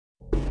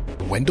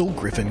Wendell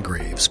Griffin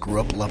Graves grew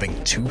up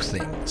loving two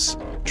things: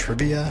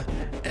 trivia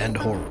and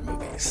horror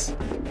movies.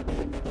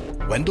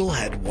 Wendell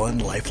had one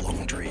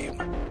lifelong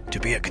dream: to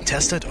be a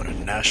contestant on a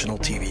national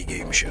TV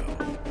game show.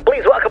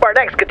 Please welcome our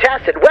next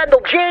contestant,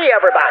 Wendell G.,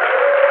 everybody!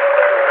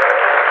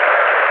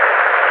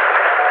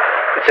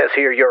 It says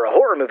here you're a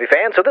horror movie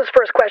fan, so this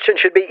first question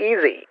should be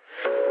easy.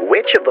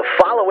 Which of the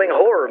following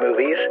horror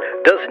movies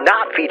does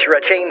not feature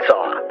a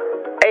chainsaw?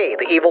 A.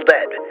 The Evil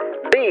Dead.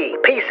 B.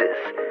 Pieces.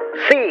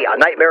 C. A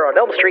Nightmare on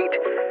Elm Street.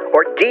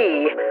 Or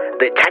D.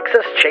 The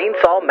Texas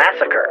Chainsaw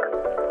Massacre.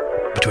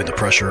 Between the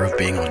pressure of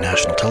being on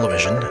national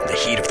television and the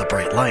heat of the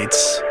bright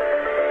lights,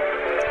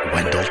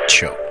 Wendell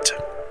choked.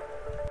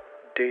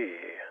 D.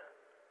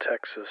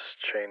 Texas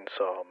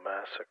Chainsaw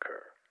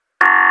Massacre.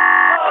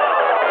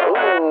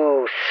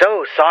 Ooh,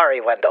 so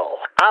sorry, Wendell.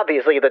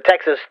 Obviously, the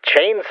Texas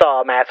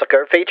Chainsaw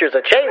Massacre features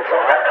a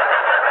chainsaw.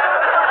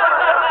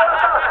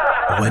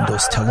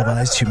 Wendell's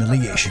televised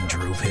humiliation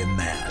drove him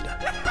mad.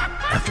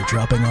 After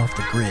dropping off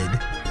the grid,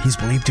 he's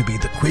believed to be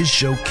the quiz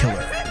show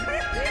killer,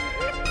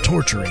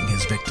 torturing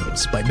his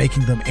victims by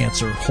making them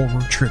answer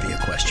horror trivia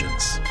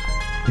questions.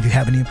 If you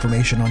have any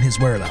information on his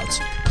whereabouts,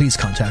 please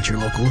contact your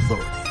local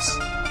authorities.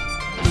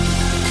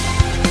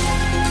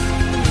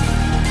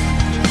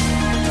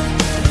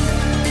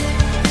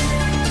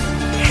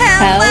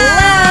 Hello!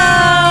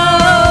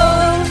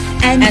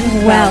 And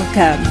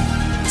welcome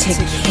to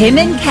Kim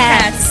and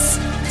Kat's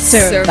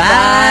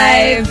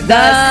Survive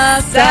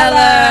the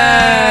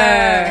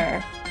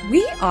Cellar!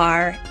 We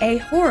are a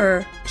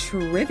horror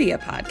trivia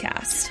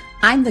podcast.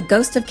 I'm the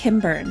ghost of Kim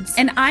Burns.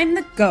 And I'm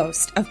the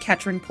ghost of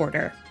Ketrin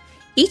Porter.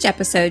 Each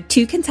episode,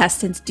 two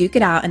contestants duke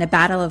it out in a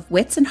battle of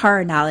wits and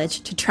horror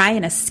knowledge to try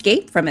and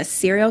escape from a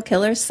serial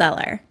killer's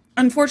cellar.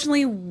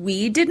 Unfortunately,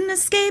 we didn't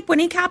escape when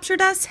he captured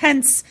us,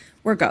 hence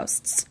we're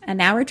ghosts. And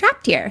now we're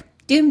trapped here,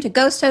 doomed to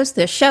ghost host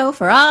the show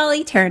for all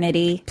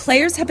eternity.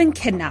 Players have been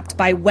kidnapped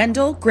by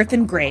Wendell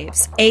Griffin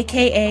Graves,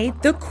 a.k.a.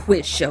 the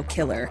Quiz Show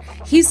Killer.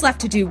 He's left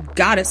to do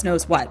goddess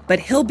knows what, but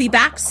he'll be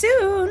back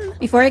soon.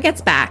 Before he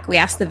gets back, we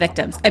ask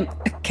the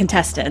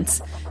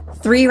contestants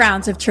 3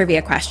 rounds of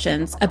trivia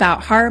questions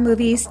about horror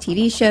movies,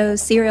 TV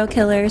shows, serial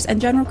killers,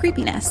 and general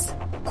creepiness.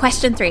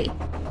 Question 3.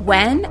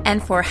 When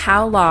and for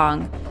how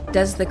long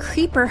does the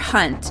creeper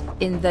hunt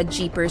in the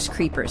Jeepers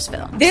Creepers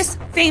film? This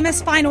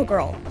famous final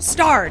girl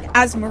starred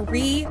as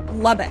Marie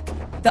Lubbock,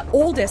 the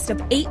oldest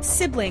of 8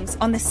 siblings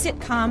on the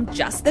sitcom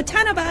Just the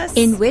 10 of Us.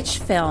 In which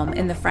film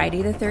in the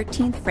Friday the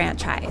 13th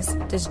franchise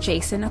does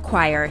Jason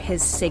acquire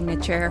his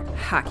signature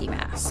hockey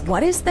mask?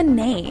 What is the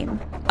name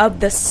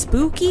of the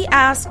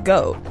spooky-ass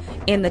goat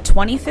in the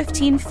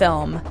 2015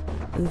 film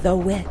The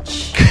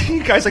Witch?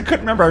 You guys, I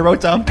couldn't remember. I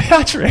wrote down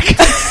Patrick.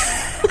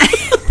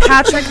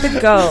 Patrick the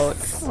Goat.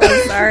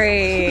 I'm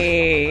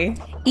sorry.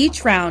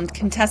 Each round,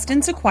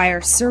 contestants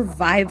acquire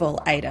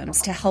survival items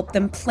to help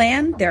them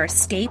plan their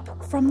escape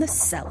from the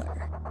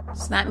cellar.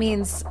 So that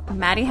means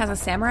Maddie has a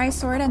samurai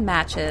sword and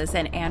matches,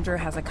 and Andrew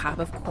has a cob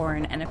of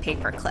corn and a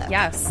paper clip.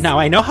 Yes. Now,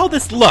 I know how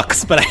this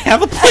looks, but I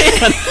have a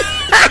plan.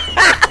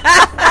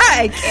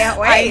 I can't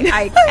wait.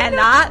 I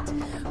cannot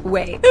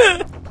wait.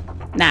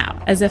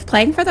 Now, as if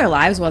playing for their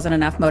lives wasn't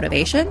enough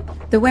motivation,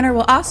 the winner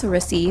will also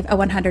receive a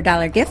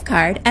 $100 gift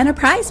card and a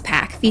prize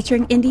pack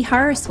featuring indie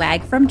horror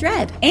swag from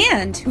Dread.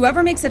 And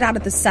whoever makes it out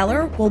of the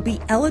cellar will be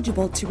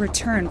eligible to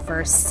return for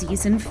a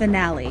season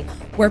finale,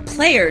 where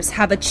players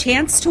have a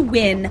chance to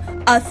win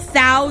a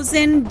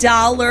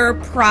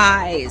 $1,000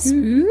 prize.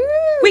 Ooh.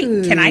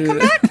 Wait, can I come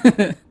back?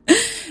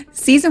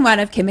 Season 1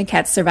 of Kim and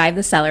Kat's Survive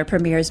the Cellar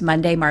premieres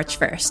Monday, March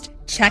 1st.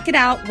 Check it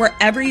out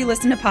wherever you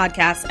listen to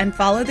podcasts and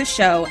follow the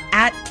show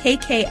at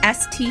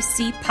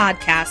KKSTC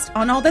Podcast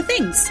on all the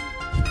things.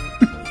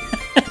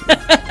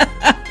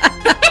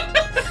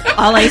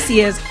 All I see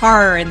is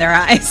horror in their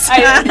eyes.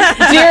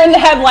 Deer in the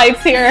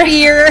headlights here.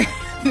 Fear.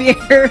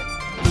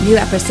 New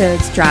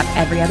episodes drop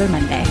every other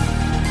Monday.